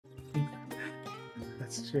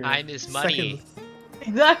That's true. Time is money.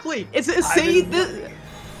 Exactly. It's a see the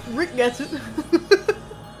Rick gets it.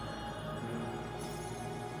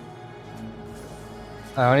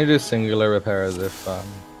 I only do singular repairs if,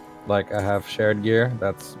 like, I have shared gear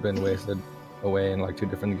that's been wasted away in like 2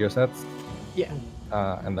 different gear sets. Yeah.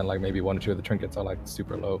 And then like maybe 1 or 2 of the trinkets are like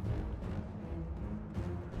super low.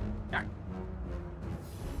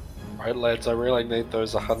 Right, lads, I really need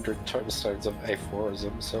those 100 tombstones of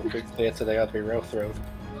aphorism, so if we clear today, I'd be real thrilled.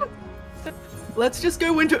 Let's just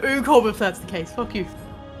go into Ugob if that's the case. Fuck you.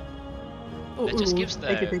 It just gives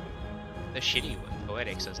take it, take the shitty one,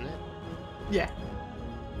 poetics, doesn't it? Yeah.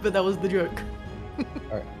 But that was the joke.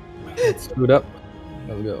 Alright. Let's scoot up.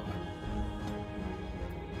 Let's go.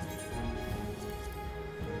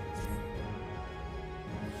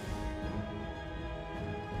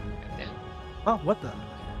 Oh, what the?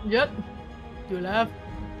 Yep. Do you laugh?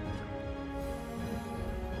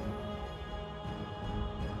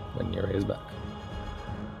 When your is back.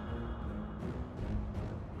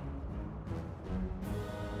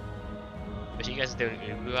 But you guys doing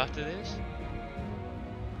Ubu after this?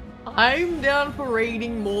 I'm down for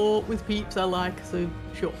raiding more with peeps I like, so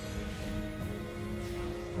sure.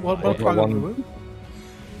 What part of the movie?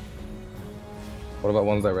 What about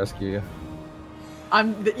ones that rescue you?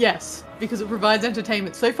 Yes, because it provides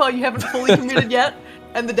entertainment. So far, you haven't fully committed yet,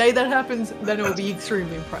 and the day that happens, then I will be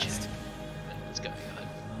extremely impressed. What's going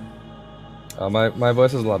on? My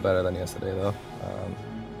voice is a lot better than yesterday, though.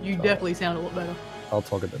 You definitely sound a lot better. I'll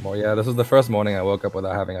talk a bit more. Yeah, this is the first morning I woke up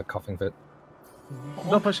without having a coughing fit.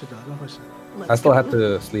 Don't push it, though. Don't push it. I still had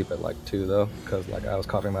to sleep at like 2 though, because like I was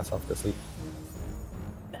coughing myself to sleep.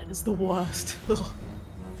 That is the worst. Ugh.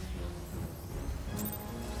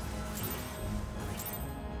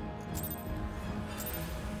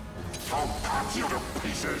 I'll cut you to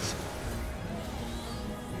pieces!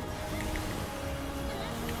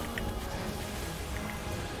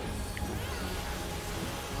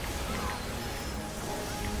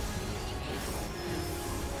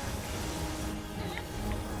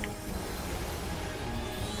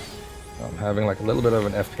 I'm having like a little bit of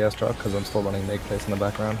an FPS drop because I'm still running Make Place in the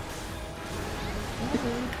background.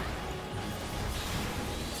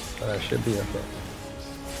 But I should be okay.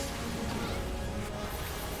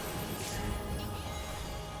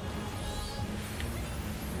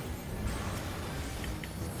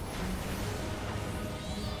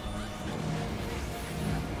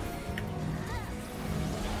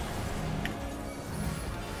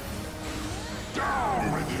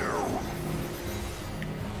 Down with you!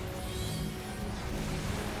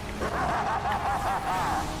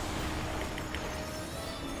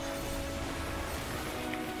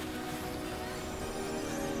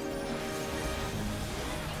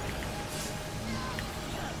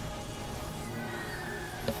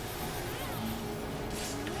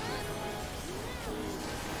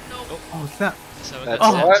 Oh, snap. So That's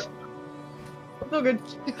that's what? So good.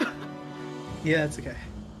 Yeah, it's okay.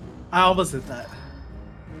 I almost did that.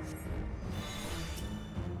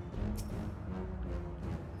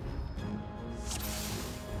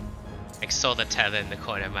 I saw the tether in the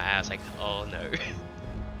corner of my eye. I was like, oh no.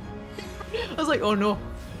 I was like, oh no.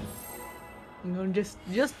 I'm going just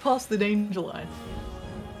past the danger line.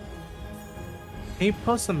 Can you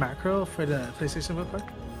post a macro for the PlayStation real quick?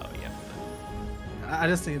 Oh yeah. I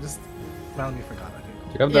just think just randomly forgot. Okay,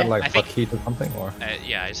 Do you have that Yeah, like I think- hotkey or something, or?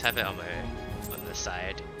 Yeah, I just have it on the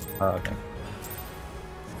side. Oh, okay.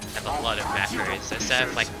 I have a lot of macros. I still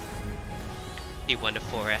have like D1 to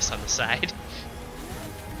 4S on the side.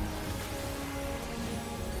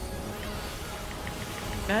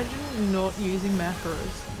 Imagine not using macros.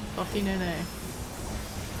 Fucking NA.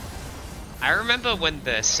 I remember when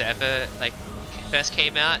the server like first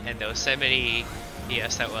came out, and there were so many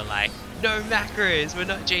PS that were like, "No macros, we're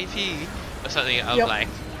not JP," or something. I'm Yep. like,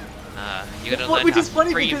 you gotta Which learn is how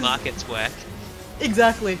funny free because- markets work.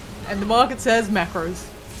 Exactly. And the market says macros.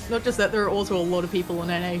 Not just that, there are also a lot of people in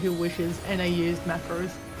NA who wishes NA used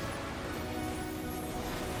macros.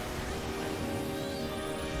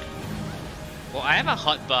 Well, I have a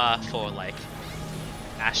hotbar for like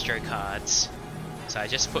Astro cards, so I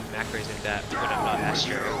just put macros in that when I'm not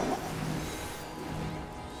Astro.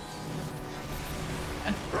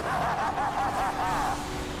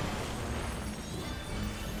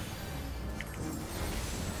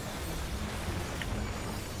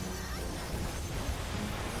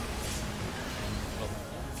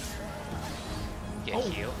 Get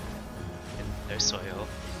heal. And no soil.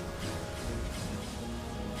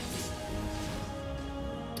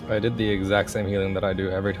 I did the exact same healing that I do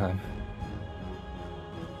every time.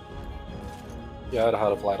 Yeah, I'd have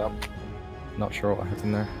had a light up. Not sure what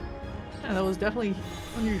happened there. Yeah, that was definitely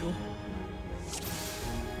unusual.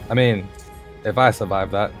 I mean, if I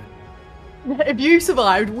survive that, If you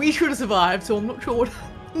survived, we should have survived, so I'm not sure what...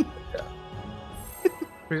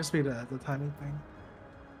 Could just be the timing thing.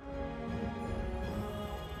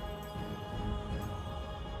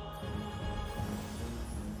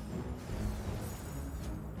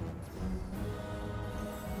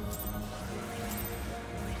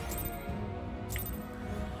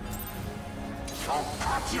 I'll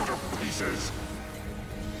cut you to pieces!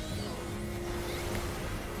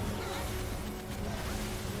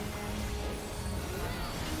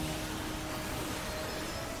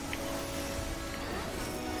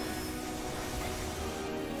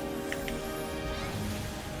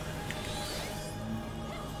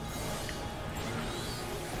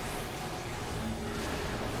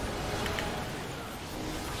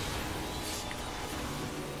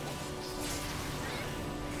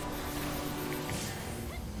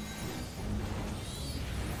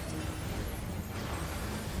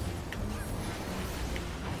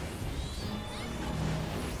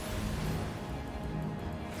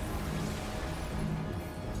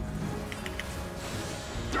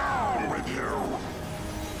 Down with you!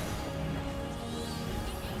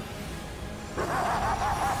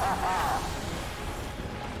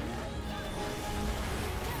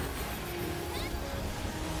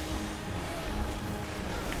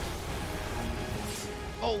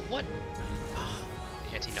 Oh, what? Oh,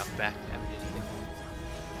 anti-knockback. I'm an idiot.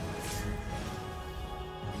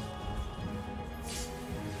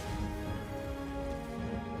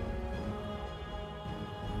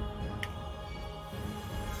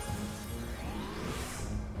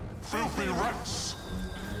 Filthy rats!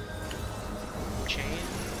 Chain.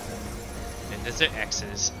 And those are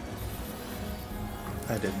X's.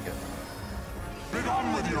 I didn't get it. Be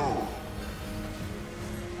gone with you!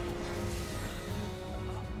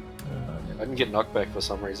 I didn't get knocked back for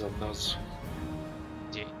some reason. That was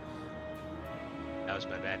Yeah. That was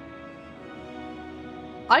my bad.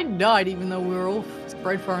 I died even though we were all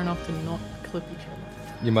spread far enough to not clip each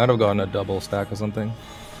other. you might have gotten a double stack or something.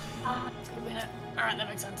 Alright, that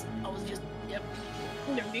makes sense. I was just, yep.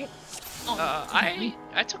 I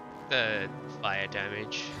took the fire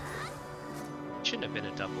damage. Shouldn't have been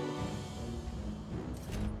a double.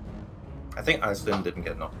 I think Iceland didn't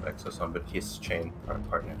get knocked back, so but his chain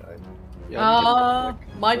partner died. yeah. I didn't get knocked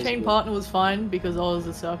back. My That was chain good. partner was fine because I was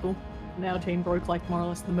a circle. Now chain broke like more or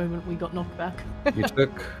less the moment we got knocked back. You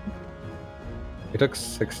took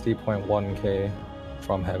 60.1k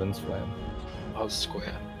from Heaven's Flame. I was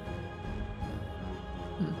square.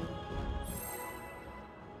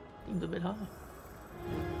 Seems a bit high.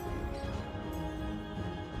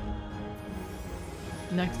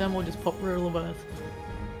 Next time we'll just pop Rule of Earth.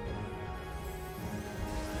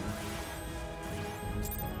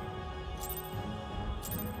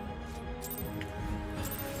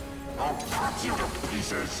 I'll cut you to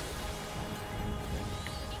pieces!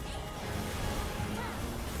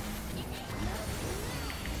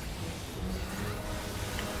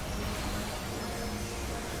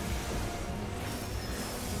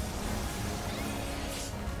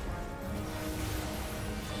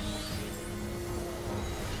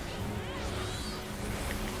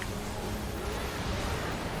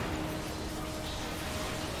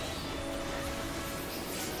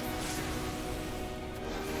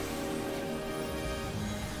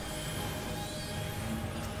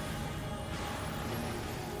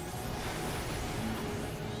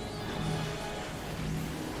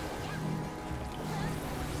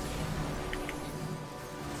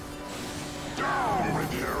 Down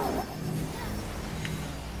with you!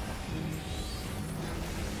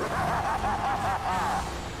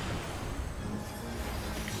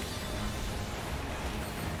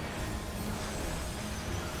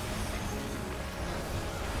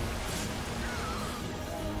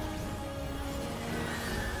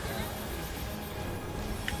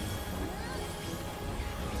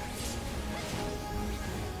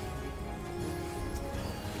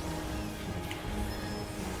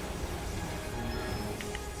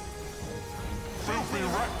 Filthy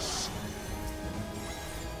rats!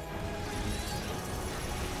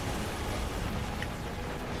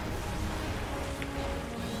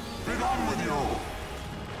 Be gone with you!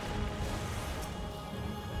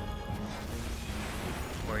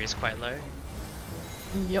 Warrior's quite low.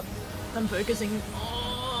 Yep. I'm focusing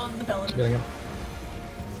on the paladin. Getting him.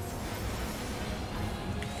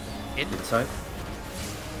 In. Inside.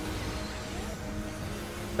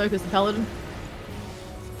 Focus the paladin.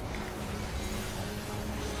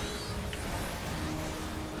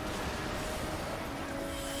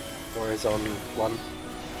 Warriors on one.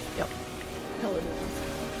 Yep. Paladin.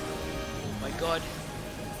 my god.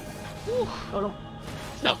 Got him.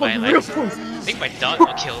 No Oh, way, like, real I close. think my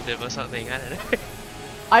dart killed him or something, I don't know.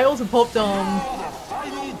 I also popped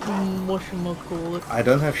whatchamacallit. I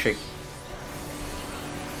don't have shake.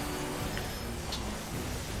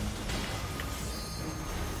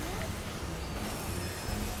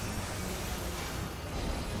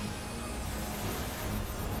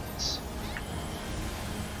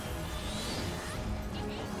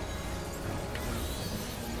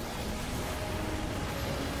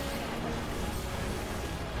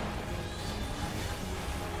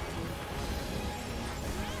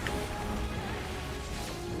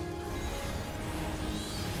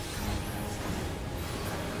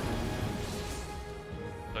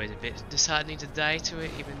 Always a bit disheartening to die to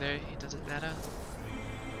it, even though it doesn't matter.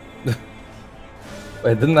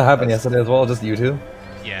 Wait, didn't that happen yesterday as well? Just you two?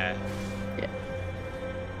 Yeah.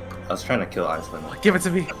 I was trying to kill Iceland. Give it to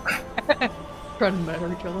me. Trying to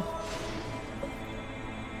murder each other.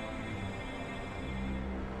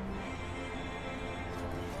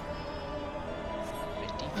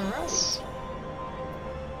 Alright.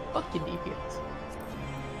 Fuck your DPS.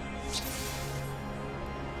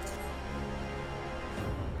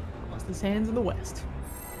 Lost his hands in the west.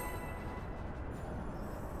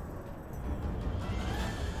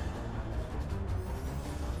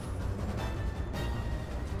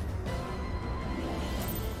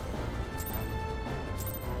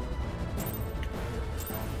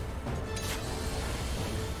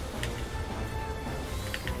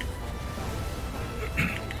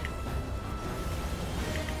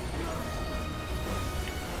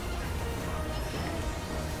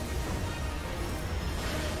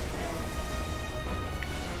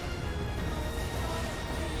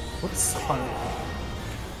 Whoops. Oh,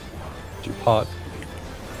 Did you pot?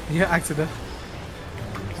 yeah, accident.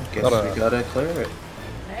 Guess Gotta- we gotta clear it.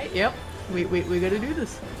 Hey, yep. We gotta do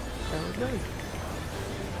this. That's how it goes.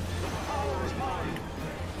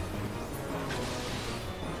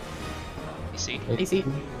 You see? AC.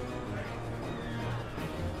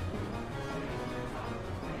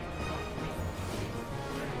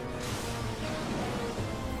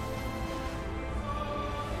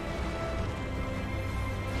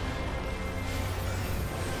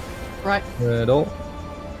 Right. Middle.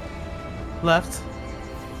 Left.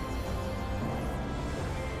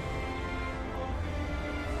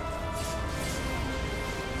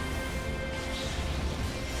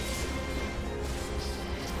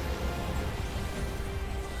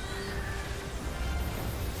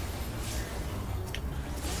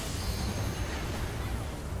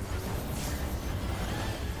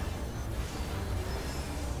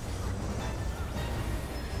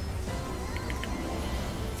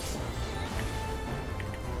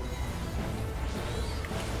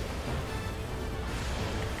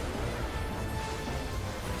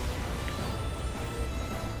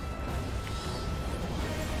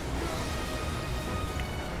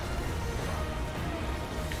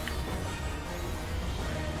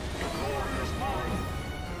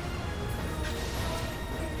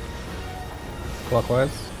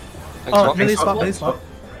 Clockwise. Oh, melee swap, melee swap.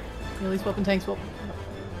 Melee swap and tank swap.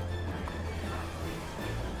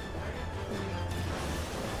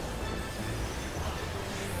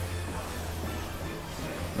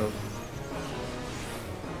 No.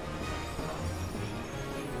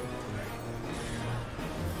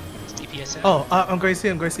 It's DPS out. Oh, I'm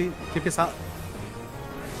Gracie, Keep us out.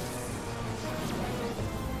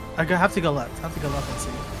 Have to go left. I have to go left and see.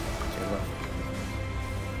 Okay, left.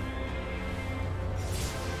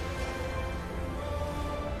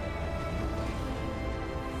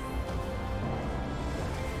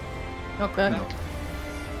 Knock that. No.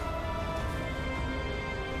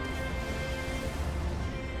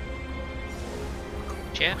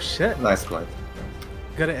 Chair? Oh shit. Nice play.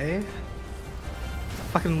 Good at A.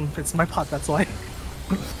 Fucking, it's my pot, that's why.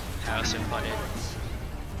 I also plotted.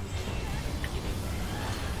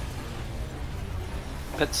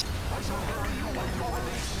 It's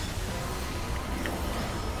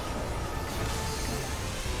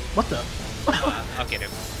What the? I'll get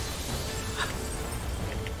him.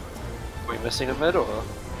 we missing a mid or? I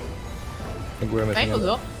think we're missing Tank was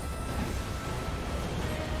a up.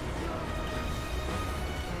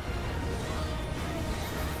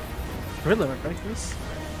 Really, right, this?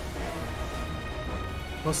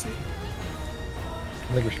 We'll see.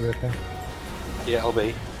 I think we should be okay. Yeah, I'll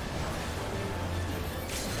be.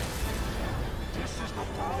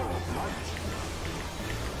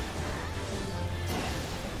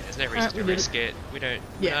 There's no reason Alright, to we did risk it. We're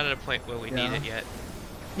Yeah. not at a point where we need Yeah. it yet.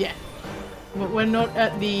 Yeah. We're not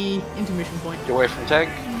at the intermission point. Get away from tank.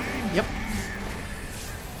 Yep.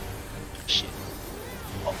 Shit.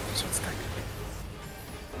 Short stack.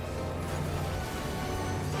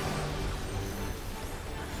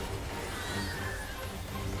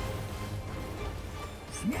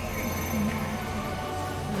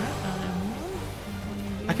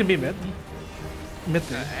 I can be mid. Mid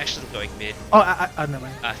three. Actually going mid. Oh, never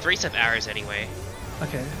mind. 3-step arrows anyway.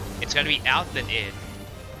 Okay. It's gonna be out then in.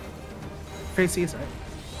 Face east, right?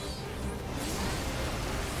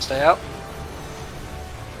 Stay out.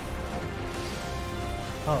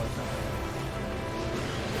 Oh,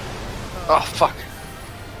 Oh fuck.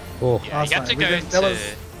 Oh, Yeah, you have to We go did- that to.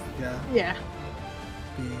 was- yeah. Yeah.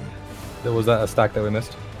 The, there was that a stack that we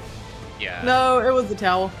missed. Yeah. No, it was the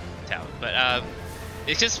tower. Tower. But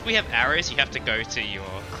it's just we have arrows. You have to go to your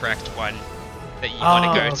correct one that you Oh,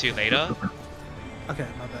 want to go okay. to later. okay,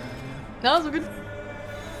 my bad. No, it's all good.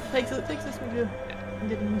 Takes this with you.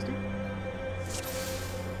 Getting used to.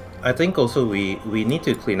 I think also we need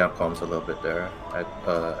to clean up comms a little bit there.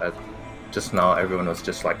 At just now, everyone was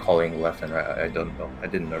just like calling left and right. I don't know. I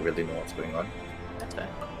didn't really know what's going on. That's fair.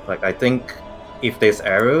 Like I think if there's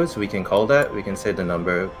arrows, we can call that. We can say the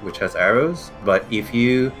number which has arrows. But if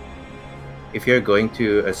you're going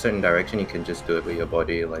to a certain direction, you can just do it with your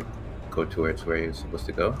body, like go towards where you're supposed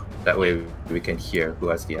to go. That way we can hear who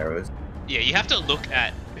has the arrows. Yeah, you have to look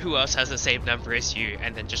at who else has the same number as you,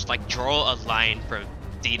 and then just like draw a line from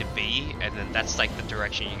D to B, and then that's like the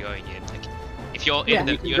direction you're going in. Like, if you're Yeah, in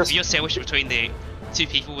the, you can if you're sandwiched between the two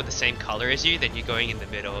people with the same color as you, then you're going in the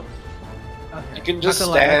middle. Okay. You can just Not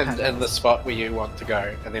gonna lie, stand that in the spot where you want to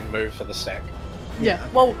go and then move for the stack. Yeah.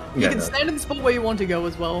 Well, you Yeah, can no. stand in the spot where you want to go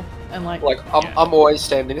as well, and like. Like I'm always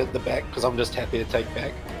standing at the back because I'm just happy to take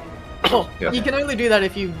back. Oh, Yeah. you can only do that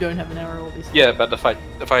if you don't have an arrow, obviously. Yeah, but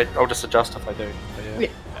I'll just adjust if I do. But yeah. Yeah.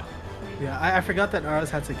 Yeah, I forgot that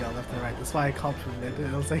arrows had to go left and right. That's why I called from mid.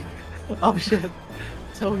 I was like, oh shit.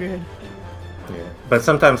 So good. Yeah. But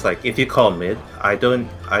sometimes, like if you call mid, I don't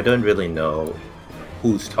really know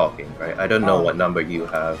who's talking, right? I don't know Oh. what number you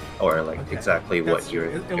have or like Okay. exactly what That's- you're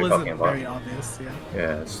it you're wasn't talking about. very obvious, yeah.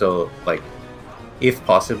 Yeah, so like, if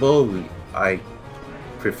possible, I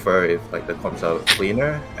prefer if like the comms are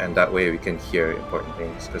cleaner, and that way we can hear important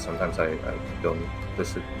things. Because sometimes I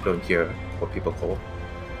don't hear what people call.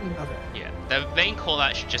 Okay. Yeah, the main call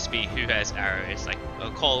out should just be who has arrows. Like,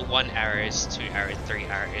 call 1 arrows, 2 arrows, 3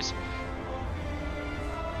 arrows.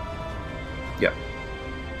 Yeah.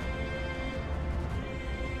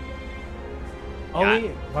 Only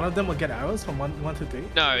one of them will get arrows from 1 to 3.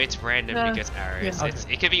 No, it's random No. because arrows. Yeah.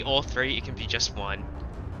 It could be all 3. It can be just 1.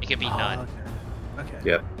 It can be none. Okay.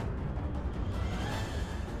 Yeah.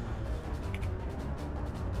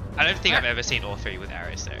 I don't think I've ever seen all 3 with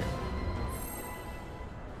arrows though.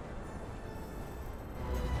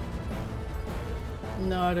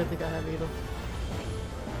 No, I don't think I have either.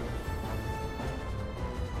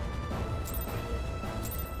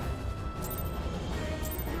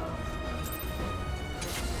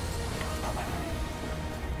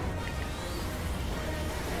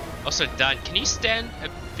 Also, Dan, can you stand a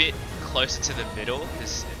bit closer to the middle?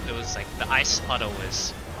 Because it was like the ice puddle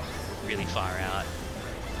was really far out.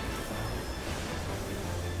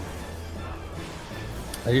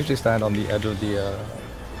 I usually stand on the edge of the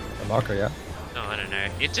marker, yeah? No, I don't know.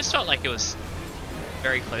 It just felt like it was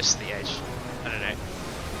very close to the edge. I don't know.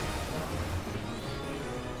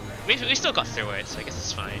 We still got through it, so I guess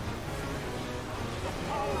it's fine.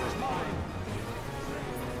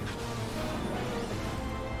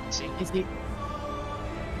 Let's see. Easy.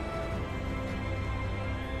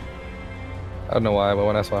 I don't know why, but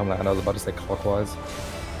when I saw him land, I was about to say clockwise.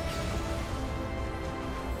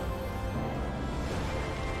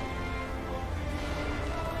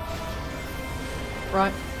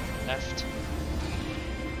 Right. Left.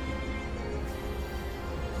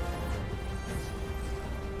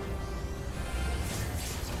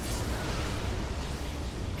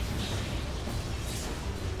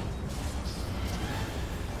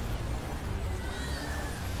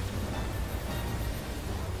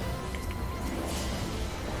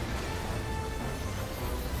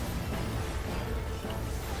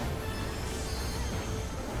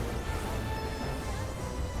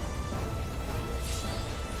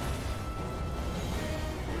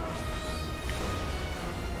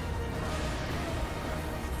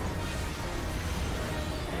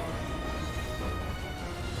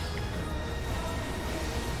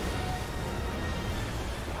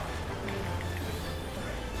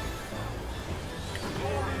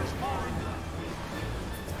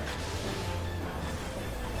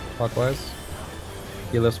 Clockwise.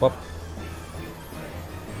 Healer swap.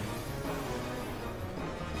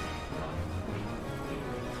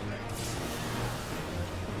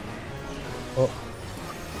 Oh.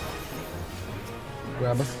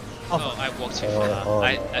 grab her? Oh, I walked too Oh, far. oh,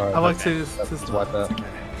 I alright. I walked okay. to That's this what one. that- It's okay.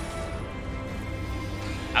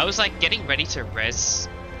 I was like getting ready to res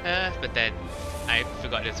her, but then I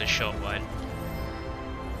forgot it's a short one.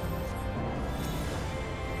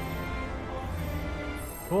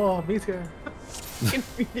 Whoa, meteor.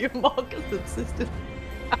 Meteor Marcus insisted.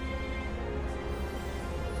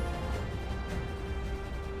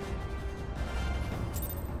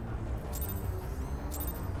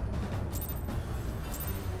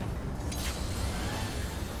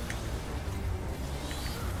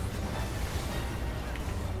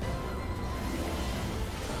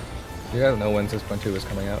 You guys know when 6.2 is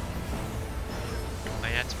coming out?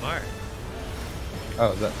 Find out tomorrow.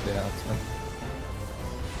 Oh, is that? Yeah, that's fine.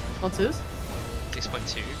 What's this?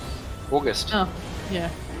 6.2. August. Oh, yeah.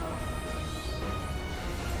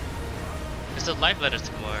 There's a live letter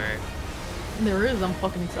tomorrow. There is. I'm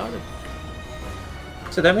fucking excited.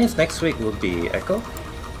 So that means next week will be Echo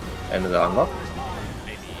and the unlock.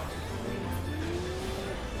 Maybe.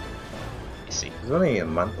 You see. It's only a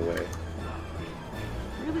month away.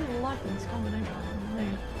 Really liking this combination.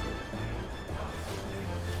 Name.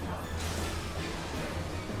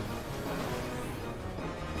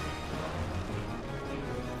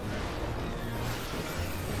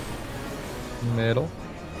 Middle.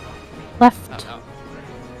 Left. Oh.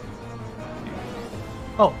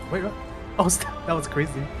 Oh, wait, what? Oh, that was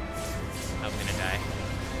crazy. I'm gonna die.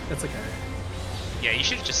 That's okay. Yeah, you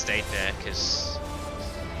should have just stayed there, because...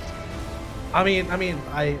 I don't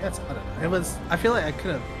know. It was. I feel like I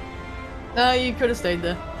could have. No, you could have stayed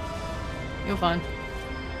there. You're fine.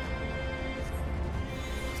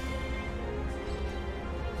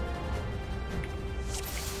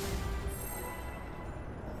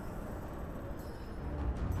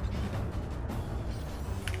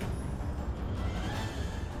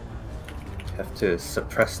 Have to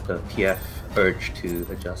suppress the PF urge to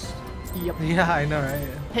adjust. Yep. Yeah, I know,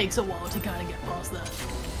 right? Takes a while to kind of get past that.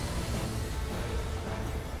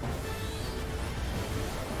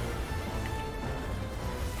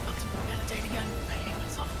 Looks meditate again. I hate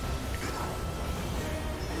myself.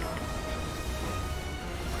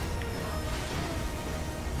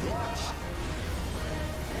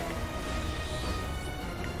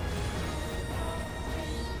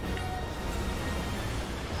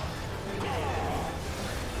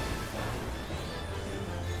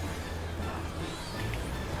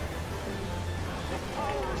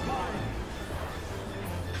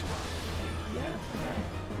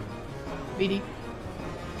 BD.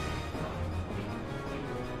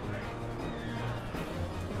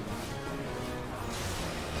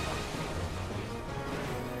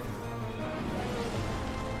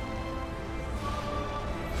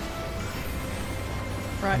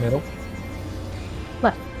 Right. Middle.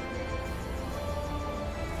 Left.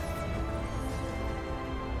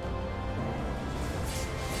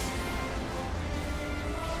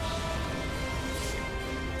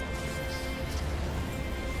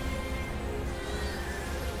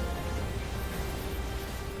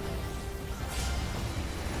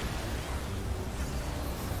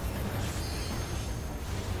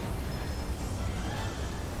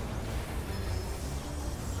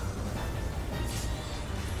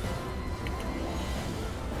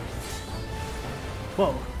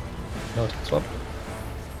 Whoa. No swap.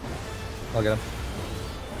 I'll get him.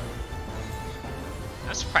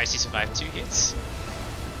 I'm surprised he survived 2 hits.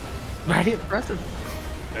 Right? Impressive.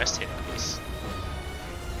 First hit, at least.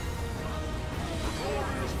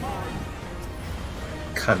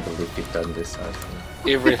 Can't believe you've done this, Arsenal.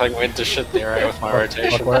 Everything went to shit there eh, with my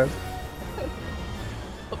rotation. Clockwise.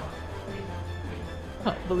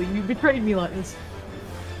 Can't believe you betrayed me like this.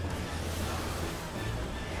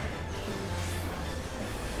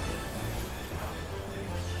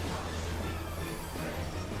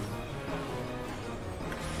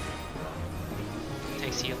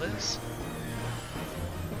 Takes healers.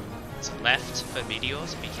 It's left for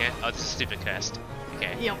meteors if you can. Oh, this is super cursed.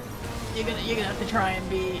 Okay. Yep. You're gonna have to try and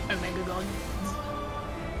be Omega God.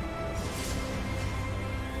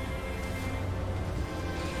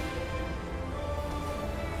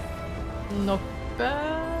 Not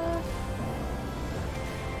bad.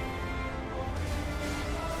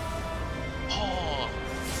 Oh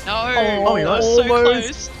no! Oh, that was so almost.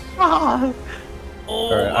 close. Ah,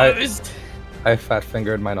 Alright, almost. I fat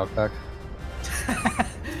fingered my knockback.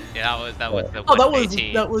 Yeah, that was the Oh, that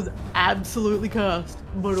 118. was absolutely cursed,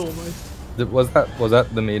 but almost. Was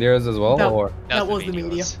that the meteors as well, That- or? That was the meteor.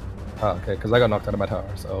 meteors. Oh, okay, because I got knocked out of my tower,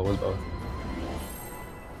 so it was both.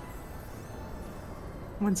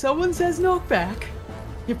 When someone says knockback,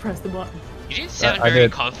 you press the button. You didn't sound I very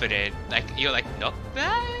did. confident. Like you're like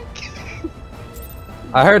knockback.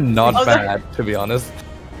 I heard not Oh, there- bad, to be honest.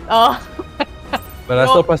 Oh. But I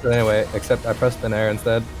still pressed it anyway, except I pressed thin air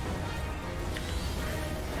instead.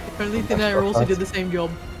 Only Thin Air also did the same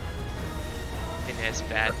job. Thin Air's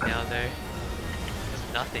bad now though.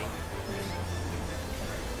 There's nothing.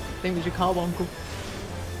 Same as your carbuncle.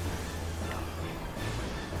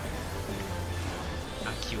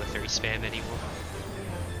 Not Q3 spam anymore.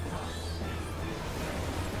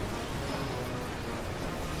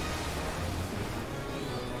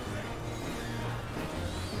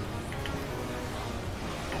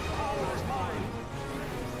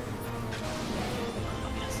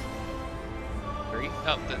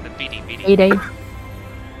 Oh, the BD. 80.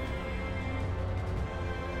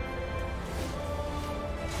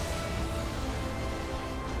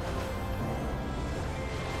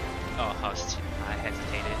 Oh, host. I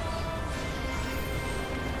hesitated.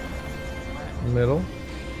 Middle.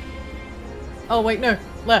 Oh wait, no.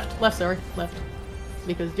 Left, sorry. Left.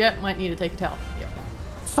 Because Jet might need to take a towel. Yeah.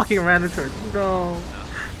 Fucking ran into her. No.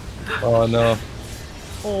 Oh no.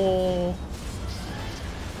 Oh.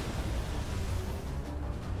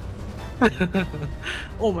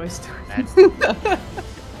 Almost.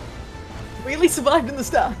 We at least survived in the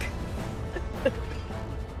stack.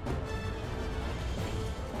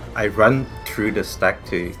 I run through the stack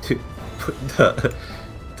to put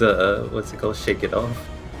the what's it called, shake it off.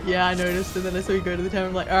 Yeah, I noticed, and then I saw you go to the tower.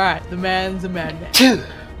 I'm like, alright, the man's a madman.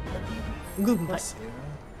 Good night. Bless you.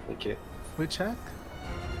 Thank you. We check.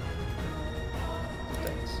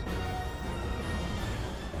 Thanks.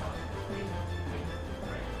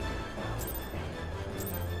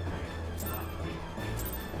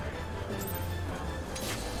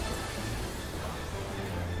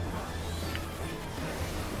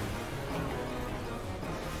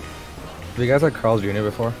 Have you guys had Carl's Jr.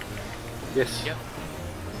 before? Yes. Yep.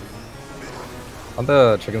 Aren't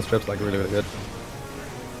the chicken strips like really good?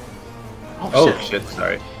 Oh shit,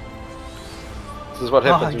 sorry. This is what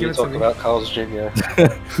happens when give you it to talk me. about Carl's Jr.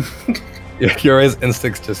 Your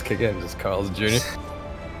instincts just kick in, just Carl's Jr.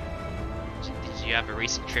 Did you have a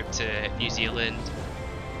recent trip to New Zealand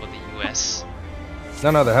or the US?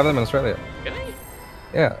 No, they have them in Australia. Really?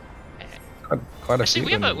 Yeah, Eh. quite a Actually,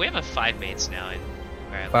 few. we have a 5 mates now in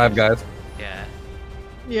where I live. 5 guys. Yeah.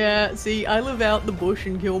 Yeah, see, I live out the bush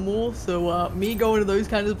in Kilmore, so me going to those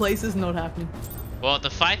kinds of places, not happening. Well, the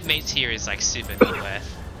 5 mates here is like super Midwest.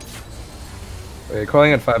 Are you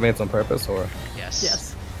calling it 5 mates on purpose, or? Yes.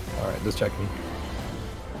 Yes. Alright, just checking.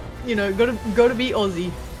 You know, gotta be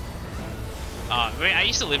Aussie. I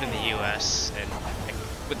used to live in the US and like,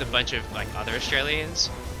 with a bunch of like other Australians.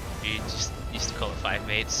 We just used to call it 5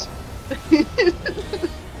 mates.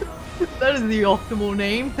 That is the optimal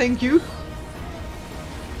name, thank you.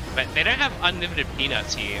 But they don't have unlimited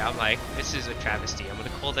peanuts here. I'm like, this is a travesty. I'm gonna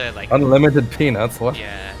call their like, Unlimited peanuts, what?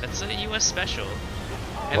 yeah, that's a US special.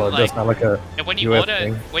 And Well, it like, does sound like a and when you US order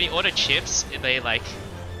thing. when you order chips, they like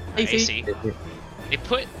AC. They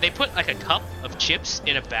put like a cup of chips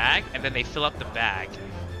in a bag and then they fill up the bag.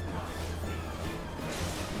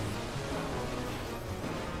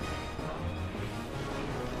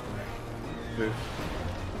 Move.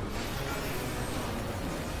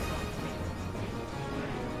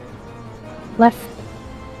 Left.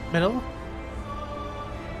 Middle.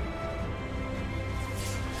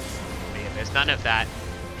 But yeah, there's none of that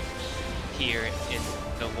here in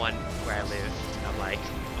the one where I live. I'm like,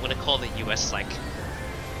 I'm gonna call the US like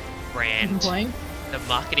brand, Playing. the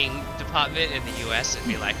marketing department in the US, and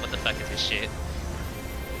be like, what the fuck is this shit?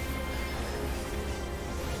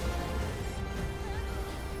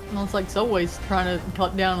 Well, it's like Subway's trying to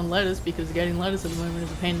cut down on lettuce because getting lettuce at the moment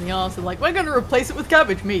is a pain in the ass. They're like, we're gonna replace it with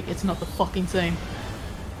cabbage meat. It's not the fucking same.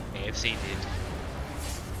 KFC did.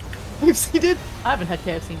 KFC did? I haven't had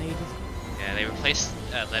KFC in ages. Yeah, they replaced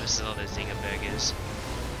lettuce in all those Zinger burgers.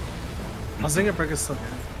 Oh, Zinger Burger's so good.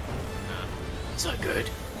 So good.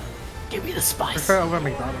 Give me the I spice. prefer over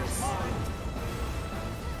McDonald's.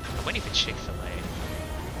 I'm waiting for Chick-fil-A.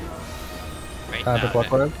 Right Time to now.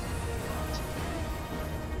 clockwise.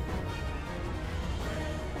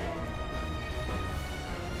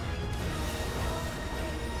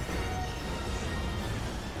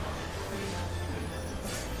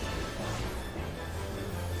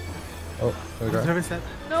 Oh, there we go. Whatever said.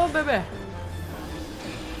 No, baby.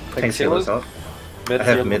 Thanks, healers off. Mid, I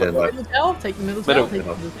have field, mid and left. Middle towel, take the middle Middle. towel, take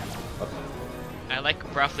the middle towel. I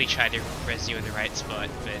like roughly tried to res you in the right spot,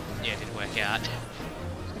 but yeah, it didn't work out.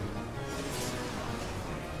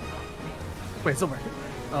 Wait, it's over.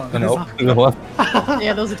 Oh, No, no. no, no, what?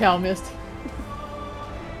 Yeah, there was a towel missed.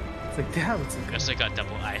 It's like, damn, it's We also got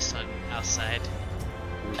double ice on our side.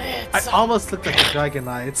 I almost looked like a dragon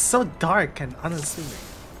eye. It's so dark and unassuming.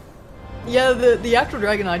 Yeah, the actual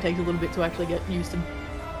dragon eye takes a little bit to actually get used to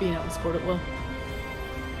being able to spot it well.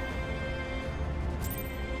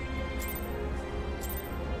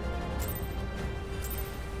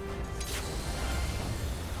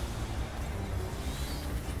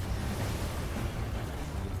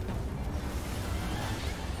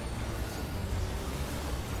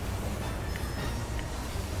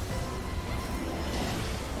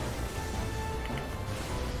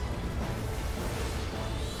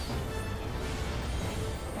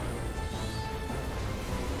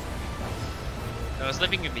 I was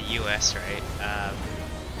living in the US, right?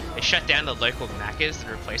 They shut down the local Macca's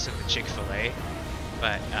and replaced it with Chick-fil-A.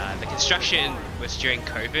 But the construction was during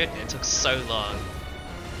COVID and it took so long.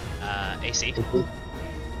 AC.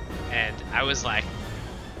 And I was like,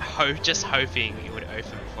 just hoping it would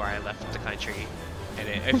open before I left the country. And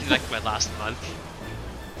it opened like my last month.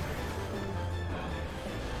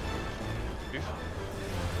 Oof.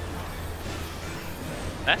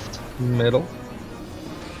 Left? Middle.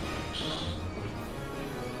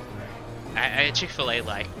 I had Chick-fil-A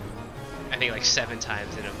like, I think like 7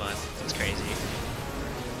 times in a month. It's crazy.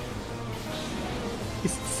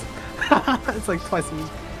 It's like twice a week.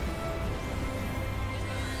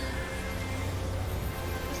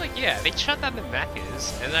 It's like, yeah, they shut down the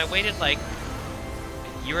Macca's, and I waited like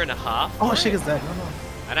a year and a half. Oh, shit is dead. No, no.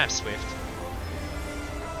 I don't have Swift.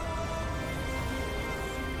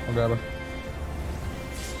 I'll grab her.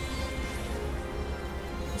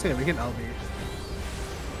 It's okay, we can LB.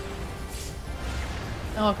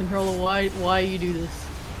 Oh, controller, why you do this?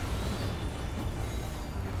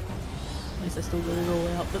 At least I still got it all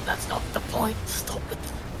out, but that's not the point. Stop it.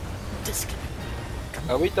 Disconnect.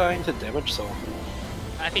 Are we dying to damage soul?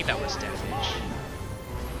 I think that was damage.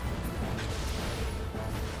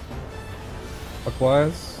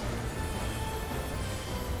 Clockwise.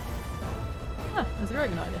 Ah, there's a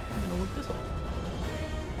dragon eye there. I'm gonna look this way.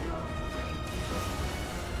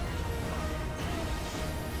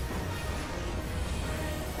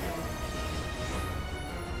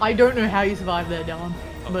 I don't know how you survived there, Dylan.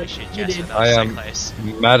 Holy But shit, you Jess, did. that I was so am close.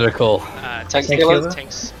 magical. Tanks, Tank killer?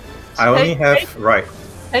 tanks. I only Take- have take- right.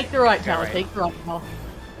 Take the right tower, right. take the right tower.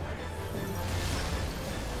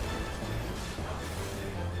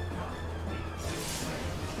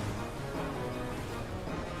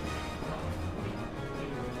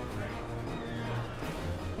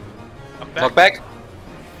 Knock back.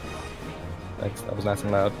 Thanks, that was nice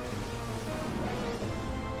and loud.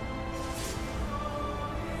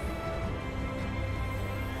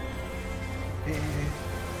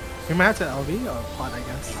 We might have to LB or pod, I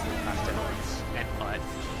guess. After and pod.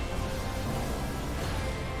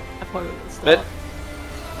 I put it at the start. Mid.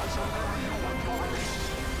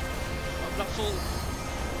 I'm not full.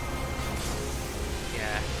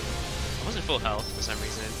 Yeah. I wasn't full health for some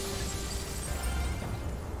reason.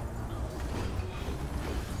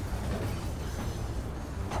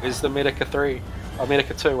 Is the Medica 3? Or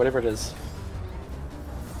Medica 2, whatever it is.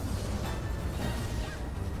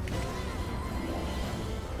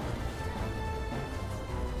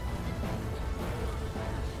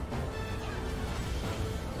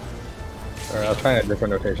 Alright, I'll try a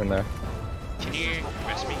different rotation there. Can you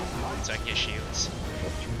rest me so I can get shields?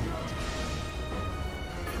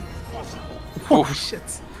 Oh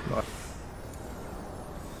shit. Oh!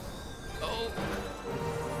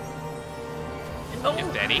 Oh.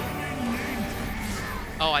 Yep, Daddy.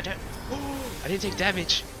 Oh, I don't. I didn't take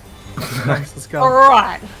damage. Nice, let's go.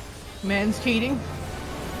 Alright. Man's cheating.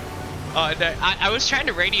 Oh no, I was trying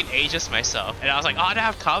to Radiant Aegis myself, and I was like, oh, I don't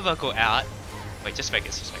have Carbuncle out. Wait, just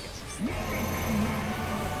focus, just focus.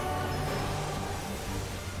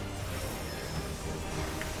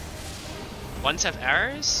 Ones have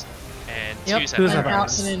arrows, and Yep, twos twos have have and out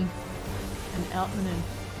arrows. and in. And out and in.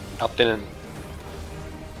 Up then in.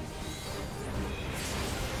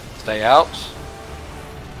 Stay out.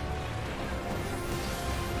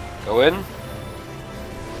 Go in.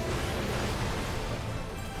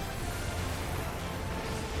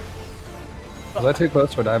 Was that too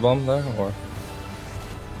close for dive bomb there, or?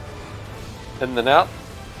 In then out.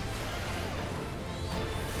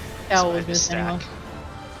 Tower was Swipe missing anyway. stack.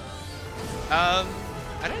 I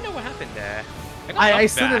don't know what happened there. got I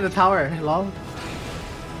knocked stood in the back. tower, lol.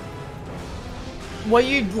 Were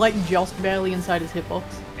you like just barely inside his hitbox?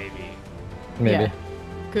 Maybe. Maybe. Yeah.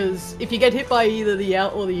 Because if you get hit by either the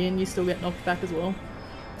out or the in, you still get knocked back as well.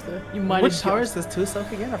 So you might Which have tower is this 2 stuff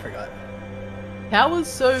again? I forgot. Towers,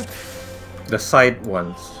 so The side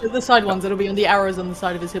ones. the side ones that'll be on the arrows on the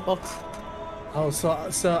side of his hitbox. Oh, so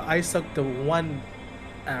I sucked the one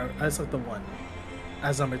arrow. I sucked the one.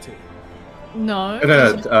 as number 2. No.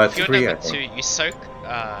 No, If you're 3, I number 2, think. you soak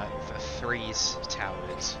the 3's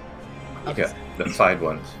towers. Okay. Yeah, the side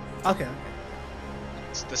ones. Okay.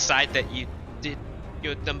 It's the side that you did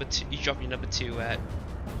your number 2. You dropped your number 2 at.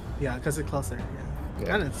 Yeah, because it's closer. Yeah.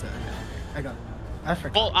 Yeah. And it's I got it. I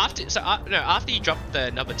forgot. Well, after you drop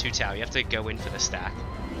the number 2 tower, you have to go in for the stack.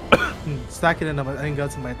 Stack it in number and go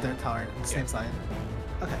to my 3rd tower on the Yeah. same side.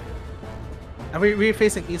 Okay. And we're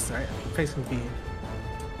facing east, right? Facing B.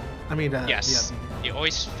 I mean, Yes. yeah, B. You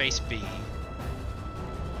always face B.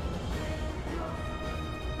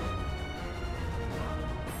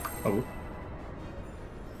 Oh,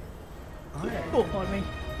 Alright. Oh, pardon me.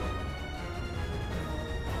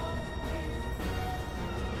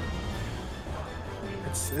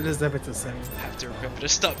 It is never the same. I have to remember to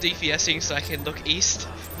stop DPSing so I can look east.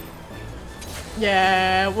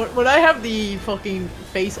 Yeah, when I have the fucking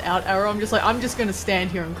face out arrow, I'm just gonna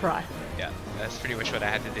stand here and cry. Yeah, that's pretty much what I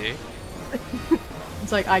had to do.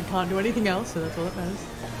 It's like, I can't do anything else, so that's all that matters.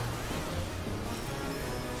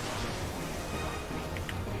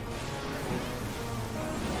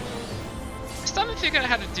 I still haven't figured out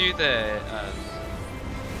how to do the,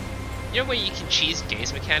 you know where you can cheese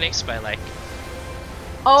gaze mechanics by like,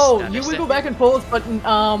 Oh, Stutter you wiggle stepping? back and forth, but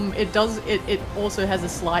it also has a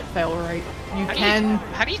slight fail rate. You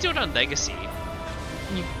how do you do it on Legacy?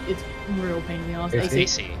 it's a real pain in the ass. It's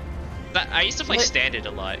AC. AC. But I used to play What? Standard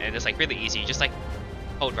a lot, and it's like really easy. You just like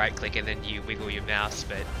hold right click and then you wiggle your mouse,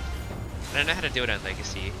 but I don't know how to do it on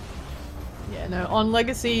Legacy. Yeah, no, on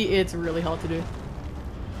Legacy, it's really hard to do.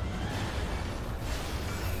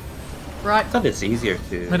 Right? I thought it's easier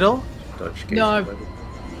to Middle? dodge gaze. No. or whatever.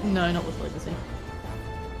 No, not with Legacy.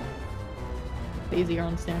 Easier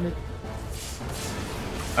on Standard.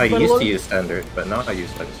 I But a used lot to of- use standard, but now I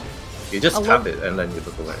use legacy. You just A tap lot- it and then you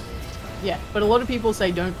look away. Yeah, but a lot of people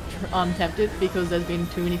say don't tempt it because there's been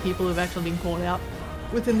too many people who've actually been caught out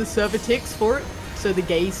within the server ticks for it. So the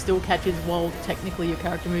gaze still catches while technically your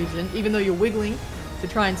character moves in. Even though you're wiggling to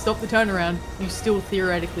try and stop the turnaround, you still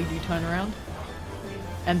theoretically do turnaround.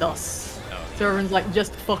 And thus, so everyone's like,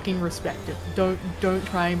 just fucking respect it. Don't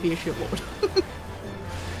try and be a shitlord.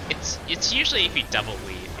 It's usually if you double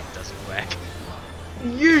weave, it doesn't work.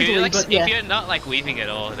 Usually, Like, but yeah. if you're not like weaving at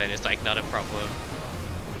all, then it's like not a problem.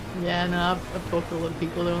 Yeah, no, I've talked to a lot of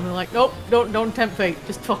people though, and they're like, nope, don't tempt fate,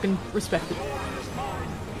 just fucking respect it.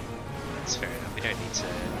 That's fair enough. We don't need to.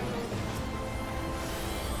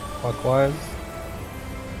 Clockwise.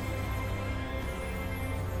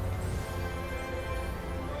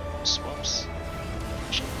 Swaps.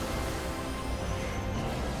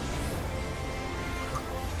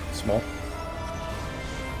 Small.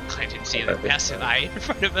 I didn't see the massive eye in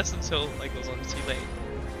front of us until like it was almost too late.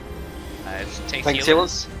 Take Tank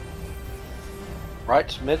healers. healers.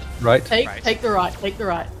 Right, mid. Right. Take Right. take the right, take the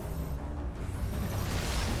right.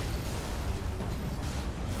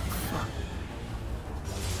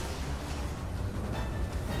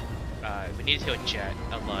 We need to heal Jet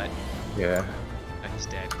a lot. Yeah. Oh, he's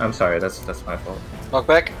dead. I'm sorry, that's my fault. Knock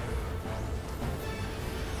back.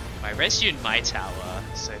 I res you in my tower,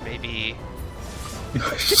 so maybe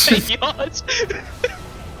Shit. yours.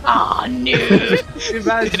 Ah, no!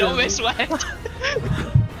 It almost went.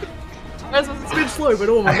 It's been slow, but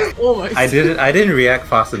almost. I didn't react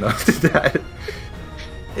fast enough to that.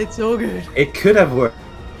 It's all good. It could have worked.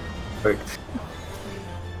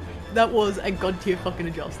 That was a god tier fucking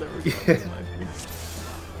adjust that was Yeah. in my opinion.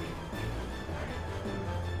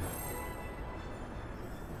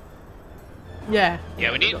 Yeah.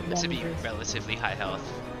 Yeah, we need got to be damage. relatively high health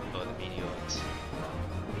for the meteors.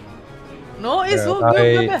 No, it's Yeah, all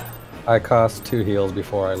good. I cast 2 heals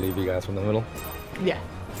before I leave you guys from the middle. Yeah,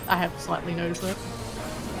 I have slightly noticed that.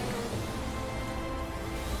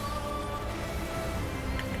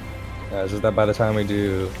 It's just that by the time we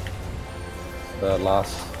do the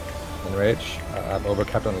last enrage, I'm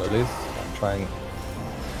overcapped on lilies. I'm trying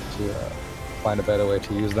to find a better way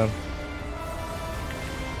to use them.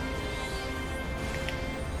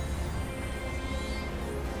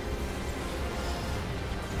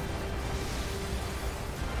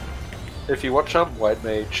 If you watch White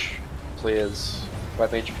Mage clears,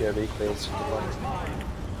 White Mage POV clears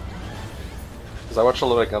because I watch a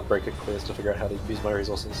lot of Gunbreaker clears to figure out how to use my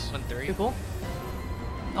resources. 1-3. Good call.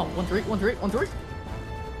 Oh, 1-3, 1-3, 1-3.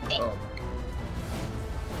 Oh.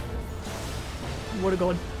 What a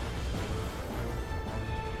god.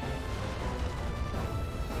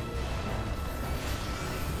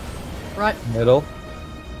 Right. Middle.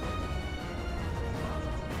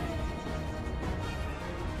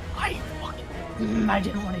 I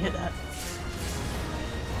didn't want to hit that.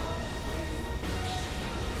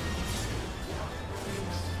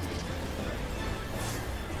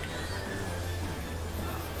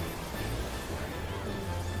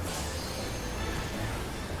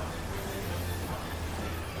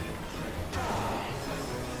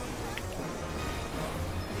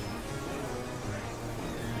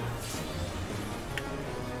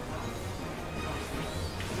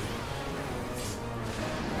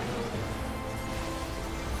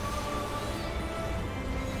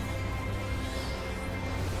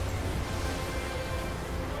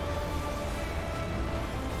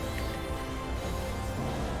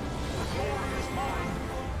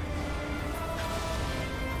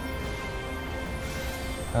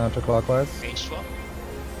 Counterclockwise. Range swap.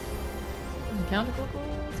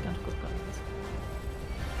 Counterclockwise, counterclockwise.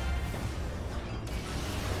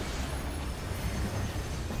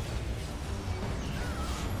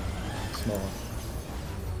 Small.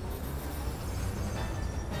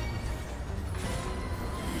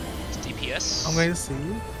 It's DPS. I'm going to see.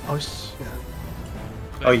 Oh shit.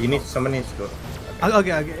 Oh, you need someone needs to go.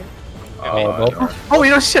 Okay. Oh, well. Oh,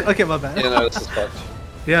 you know shit. Okay, my bad. Yeah, no, this is fucked.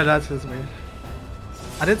 Yeah, that's just weird.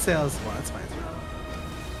 I did say I was smart. That's fine.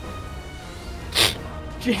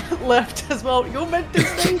 Jet left as well. You're meant to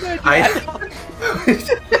stay there, Jet.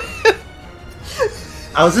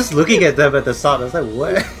 I was just looking at them at the start. I was like,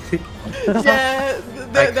 what? Yeah,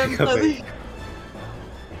 them come slightly.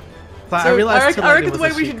 So I So realized I reckon the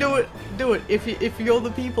way we should do it. If you're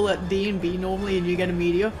the people at D and B normally and you get a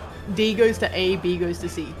meteor, D goes to A, B goes to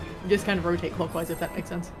C. You just kind of rotate clockwise if that makes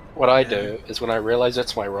sense. What I do is when I realize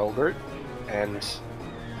it's my roll group and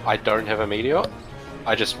I don't have a meteor,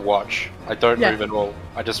 I just watch. I don't Yeah. move at all.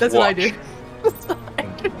 I just That's watch. what I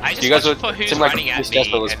do. I just You guys watched were- for who's seemed like running at Miss me,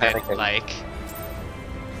 Jasper was and then panicking. like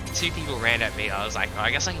 2 people ran at me. I was like, oh,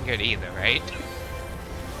 I guess I can go to either, right?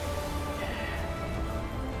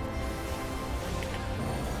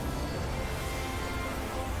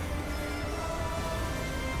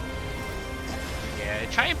 Yeah,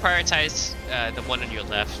 try and prioritize the one on your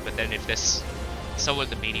left, but then if there's someone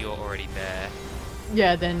with the meteor already there,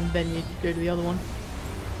 Yeah, then you go to the other one.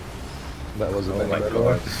 That was a Oh my benediction.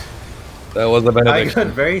 god. That was a I got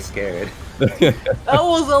benediction. very scared. That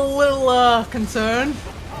was a little concern.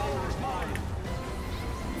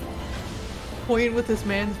 Toying with this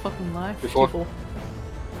man's fucking life. Before- People.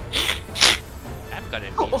 I've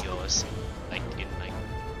gotten meteors like in like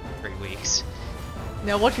 3 weeks.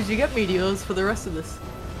 Now watch as you get meteors for the rest of this.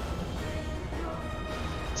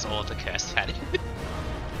 It's all the cursed pattern.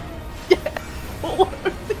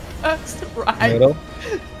 That's right. Middle.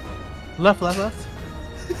 Left.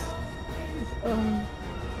 Um,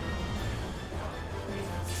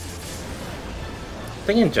 I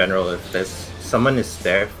think in general, if there's someone is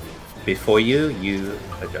there before you, you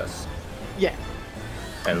adjust yeah.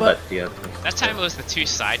 and But- let the other. That time it was the 2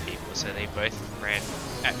 side people, so they both ran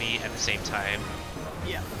at me at the same time.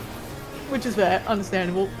 Yeah. Which is fair,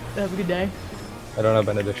 understandable. Have a good day. I don't have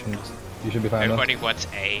benedictions. You should be fine. though. Everybody wants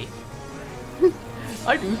A.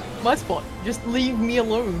 I do. My spot. Just leave me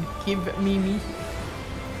alone. Give me me.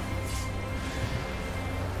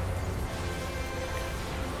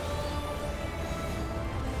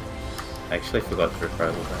 I actually forgot to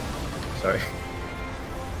require that. Sorry.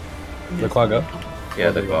 The quagga. Yeah,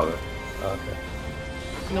 Oh, the there you guava. Oh, okay.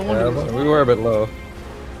 No Yeah, wonder. we were a bit low.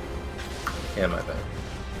 Yeah, my bad.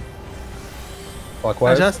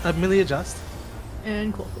 Clockwise. Adjust. Merely adjust.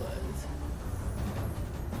 And clockwise.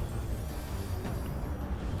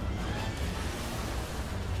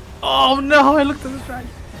 Oh no! I looked at the track.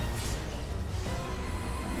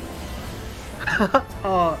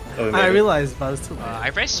 Oh, Oh, I maybe. realized, but I was too late. I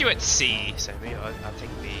raced you at C, so maybe I'll take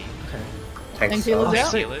the Thanks. Thank you, Sal.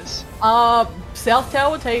 Lizelle. Steelers. South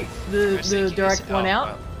Tower, take the Rest in direct peace. one Oh,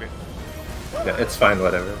 out. well, Yeah, it's fine,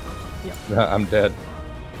 whatever. I'm dead.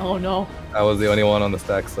 Oh no. I was the only one on the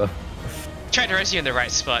stack, so. tried to race you in the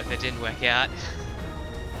right spot, but it didn't work out.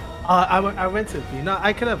 I went to B. No,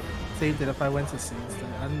 I could have saved it if I went to C instead.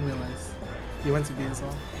 I didn't realize you went to B as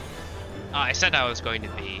well. Oh, I said I was going to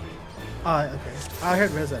B. Oh, okay. I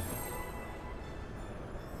heard Rez at B.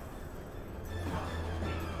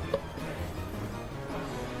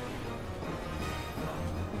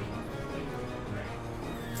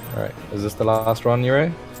 Alright, is this the last run,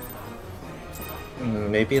 Yurei?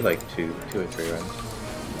 Maybe like two or three runs.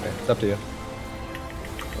 Okay, it's up to you.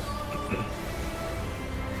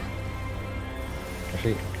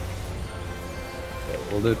 Actually, yeah,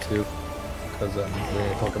 we'll do two, because we're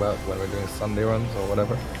going to talk about when we're doing Sunday runs or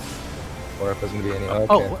whatever. Or if there's going to be any. Okay.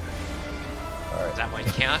 Oh, what? Does that one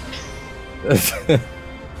count?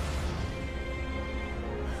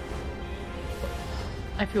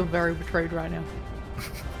 I feel very betrayed right now.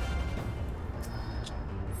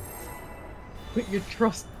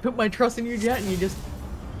 Put my trust in you, Jet, and you just.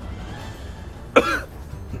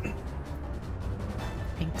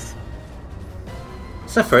 Thanks.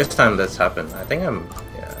 It's the first time that's happened. I think I'm.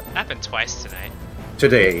 Yeah. Happened twice tonight.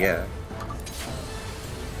 Today, yeah.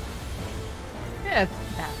 Yeah, it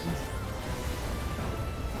happens.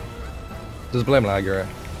 Just blame lag, Yurei.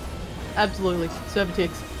 Absolutely. Server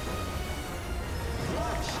ticks.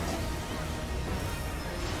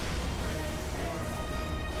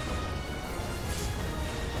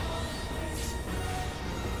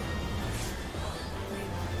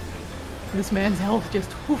 This man's health just.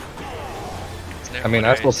 Whew. No I mean,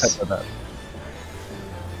 I still autos. tested that.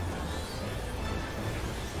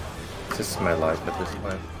 It's just my life at this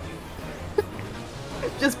point.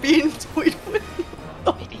 Just being toyed with.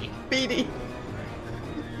 BD. BD.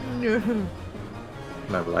 No.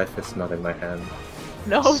 My life is not in my hand.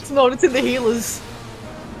 No, it's not. It's in the healers.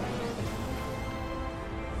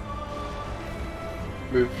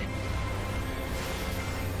 Move.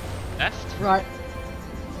 Left? Right.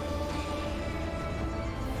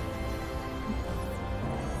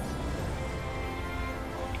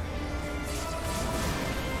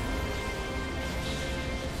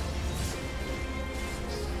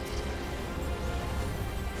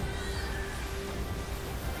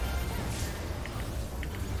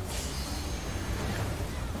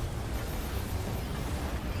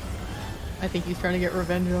 I think he's trying to get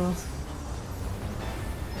revenge on us.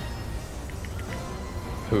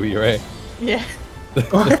 Who, you're right. Yeah.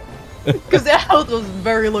 Because their health was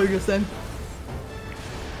very low just then.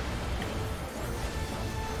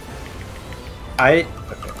 I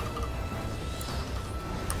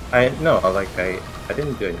no, like I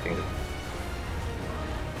didn't do anything.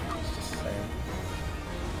 It's just saying.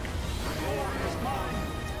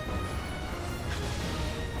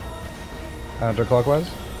 Counterclockwise?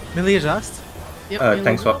 Melee adjust? Yep.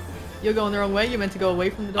 Thanks for. You're going the wrong way. You're meant to go away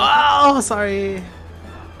from the dog. Oh, sorry.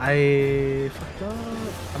 I fucked up.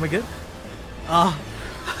 Am I good? Oh.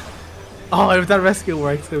 Oh, if that rescue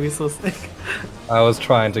works, it'll be so sick. I was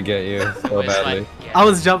trying to get you so It's badly. like, yeah. I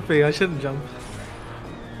was jumping. I shouldn't jump.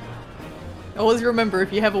 Always remember,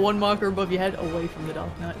 if you have a 1 marker above your head, away from the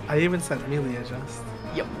Dark Knight. I even said melee adjust.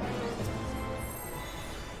 Yep.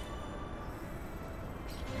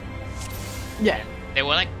 Yeah. They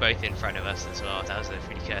were like both in front of us as well. That was a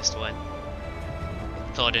pretty cursed one.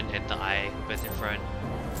 Thought and the eye were both in front.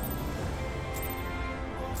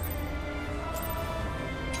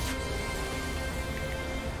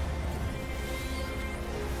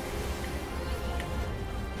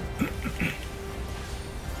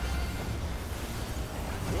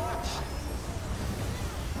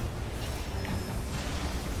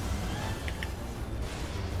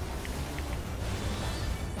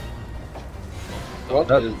 What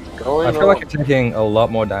That- is going I feel on? like you're taking a lot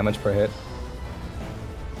more damage per hit.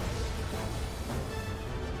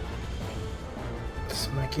 Is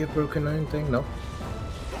my gear broken or anything? No.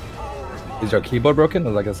 Is your keyboard broken?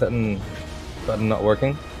 Is like a certain button not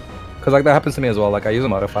working? Because like that happens to me as well. Like I use a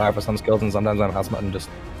modifier for some skills, and sometimes my mouse button just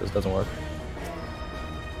doesn't work.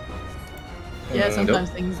 Yeah, Nope. sometimes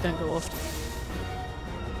things don't go off.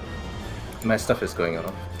 My stuff is going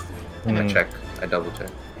off. I check. I double check.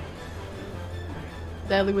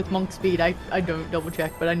 Sadly, with monk speed, I don't double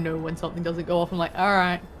check, but I know when something doesn't go off. I'm like,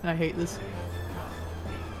 alright, I hate this.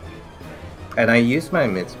 And I used my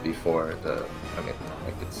mids before the. I mean,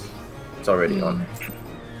 like it's already on.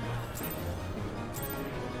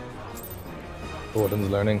 Gordon's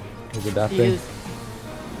learning. He's He adapting. is.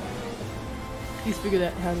 He's figured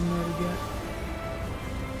out how to murder yet.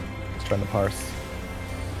 He's trying to parse.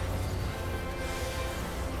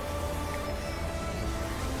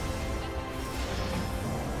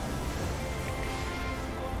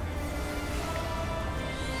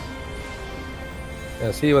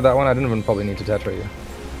 Yeah, see with that one, I didn't even probably need to tetra you.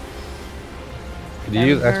 Did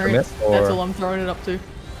you use extra miss or? That's all I'm throwing it up to.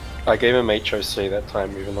 I gave him HOC that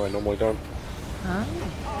time, even though I normally don't. Huh?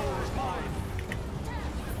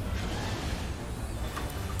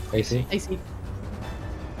 AC? AC.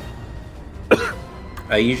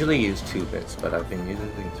 I usually use 2 bits, but I've been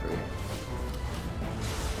using 3.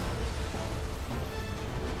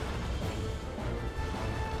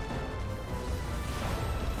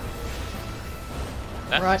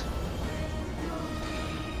 Left? Right.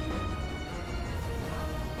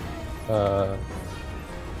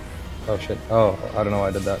 Oh shit. Oh, I don't know why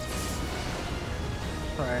I did that.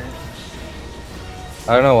 Alright.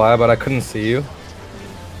 I don't know why, but I couldn't see you.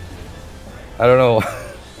 I don't know.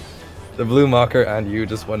 The blue marker and you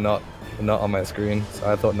just were not on my screen,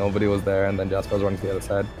 so I thought nobody was there, and then Jasper was running to the other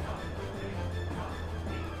side.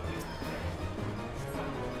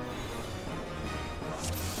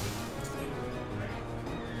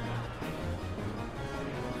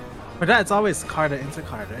 But that's always card into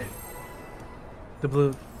card, right? The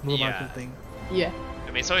blue Yeah. marker thing. Yeah. I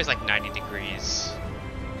mean, it's always like 90 degrees.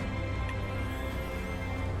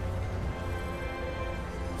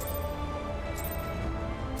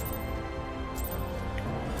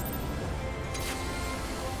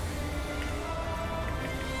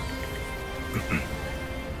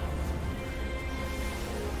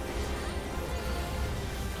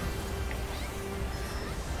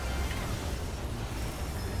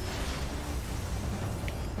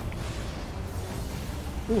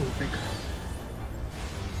 Ooh, big.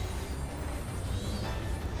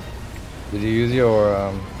 Did you use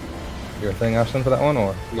your thing, Ashton, for that one,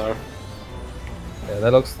 or? No. Yeah,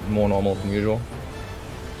 that looks more normal than usual.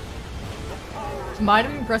 Might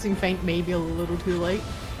have been pressing feint maybe a little too late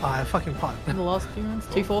I fucking pot. in the last few rounds.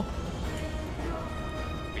 2-4.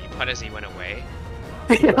 But you put as he went away.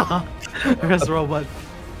 Yeah. Press the roll button.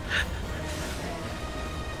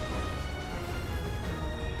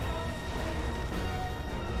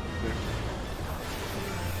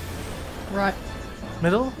 Right.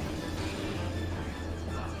 Middle?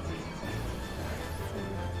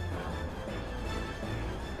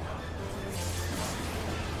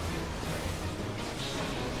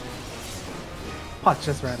 Pot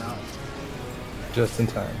just ran out. Just in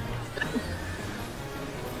time.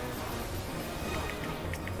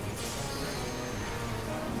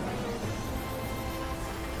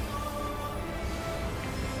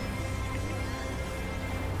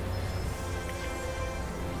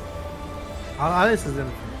 Alice is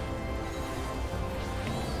in.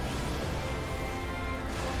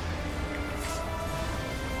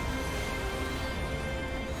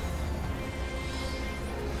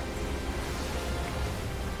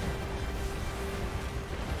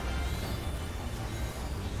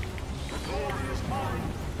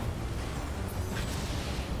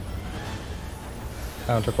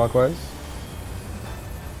 Counterclockwise.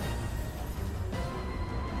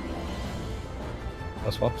 No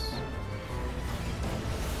swaps.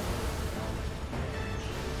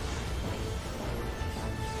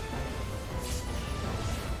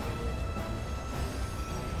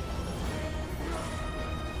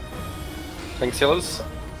 Tank Sealers.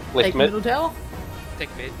 Left Take mid. middle tower. Take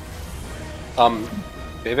mid.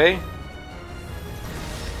 Bebe.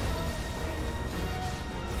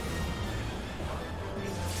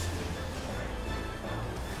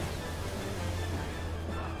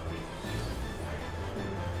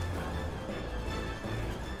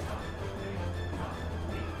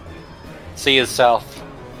 C is south.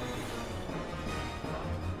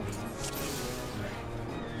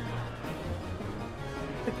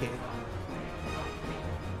 Okay.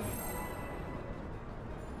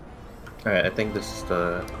 Alright, I think this is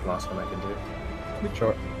the last one I can do. Bit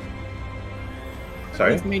short.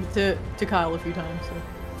 Sorry? He's made it to Kyle a few times. So.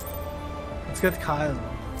 Let's get Kyle.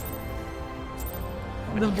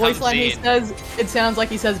 When The he voice comes line he in- says, it sounds like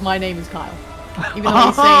he says, "My name is Kyle." Even though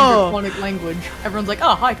he's saying draconic language, everyone's like,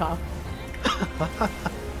 "Oh, hi, Kyle."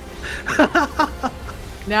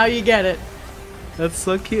 Now you get it. That's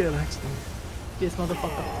so cute, actually. This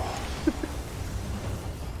motherfucker.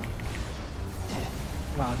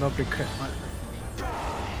 Wow, no big crit.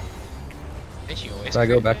 Did you always Should I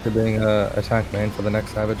go crit? back to being a tank main for the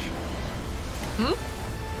next Savage?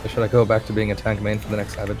 Hmm? Or should I go back to being a tank main for the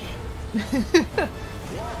next Savage?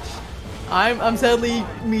 I'm sadly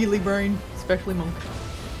mealy brain, especially monk.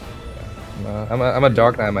 I'm a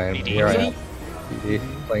Dark Knight main. PD. Here I am. PD,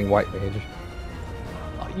 playing White Mage.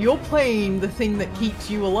 You're playing the thing that keeps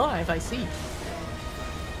you alive. I see.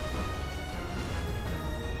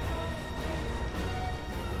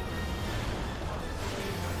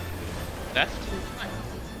 Left?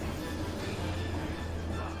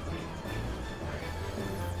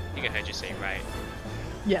 I think I heard you say right.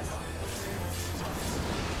 Yes.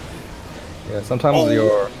 Yeah, sometimes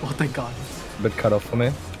you're Oh, thank God. a bit cut off for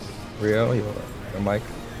me. Rio, your mic.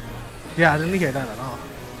 Yeah, I didn't hear that at all.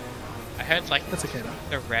 I heard like That's okay though.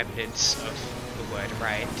 the remnants of the word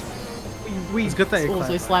right. We It's good that you also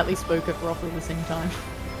clarified. slightly spoke at roughly the same time.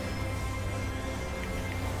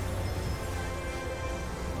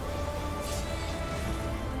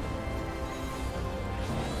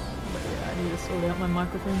 But yeah, I need to sort out my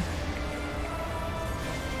microphone.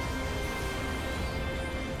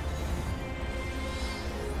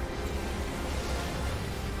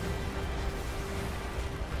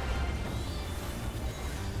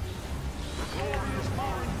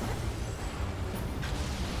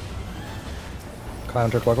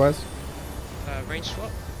 Counterclockwise. Range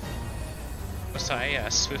swap? Oh, sorry,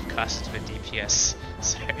 swift cast for DPS.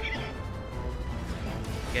 Sorry.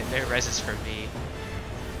 Get no reses from me.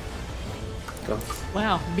 Go.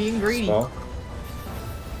 Wow, being greedy. Small.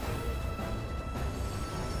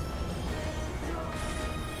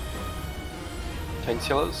 Tank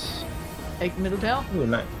Sealers. Take middle tower. Ooh,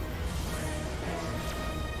 nice.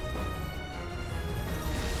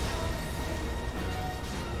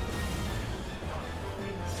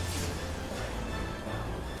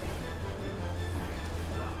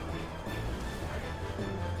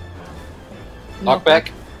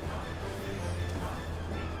 Knockback.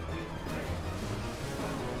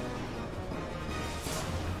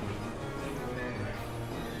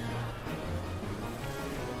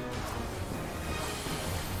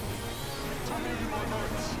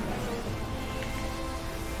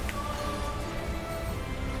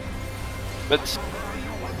 But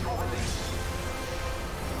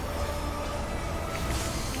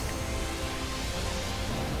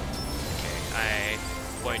I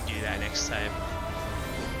won't do that next time.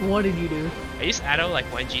 What did you do? I used Addo like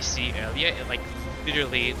 1GC earlier, and like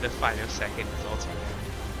literally the final second resulted.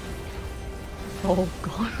 Oh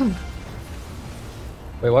god.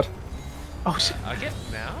 Wait, what? Oh shit. I get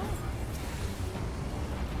now?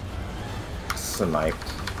 Sniped.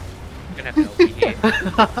 I'm gonna have to LP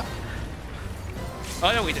here.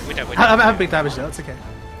 Oh no, we don't. I have big damage though, it's okay.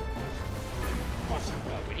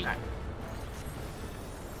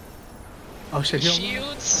 Oh shit, heal.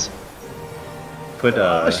 Shields! Put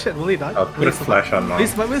Oh shit, will he die? I'll put a flash on mom.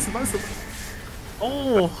 Listen.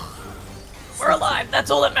 Oh! We're alive,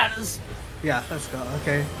 that's all that matters. Yeah, let's go,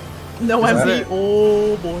 okay. No Is that MP. it?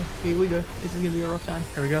 Oh boy. Here we go. This is gonna be a rough time.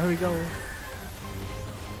 Here we go.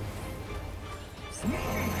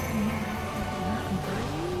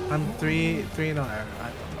 I'm three no, I don't know.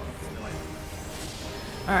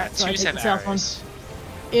 Alright, so I Two take have the south one. arrows.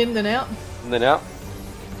 In then out. and then out.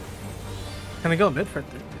 Can I go mid for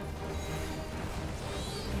 3?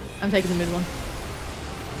 I'm taking the mid one.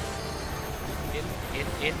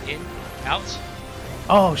 In, out.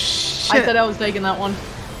 Oh shit! I said I was taking that one.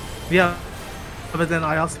 Yeah, but then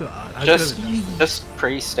I also I Just could've- just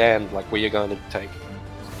pre-stand like where you're going to take.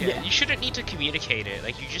 Yeah, Yeah. you shouldn't need to communicate it.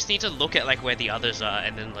 Like, you just need to look at like where the others are,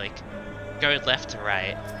 and then like go left to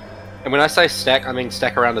right. And when I say stack, I mean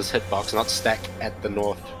stack around his hitbox, not stack at the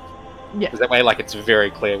north. Yeah. Because that way, like, it's very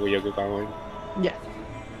clear where you're going. Yeah.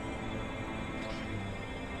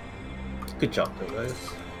 Good job, though, guys.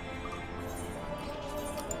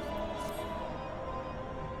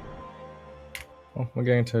 Well, we're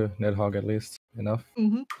getting to Nidhogg at least. Enough.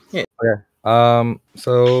 Mm-hmm. Okay.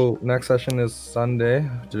 So next session is Sunday.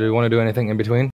 Do we want to do anything in between?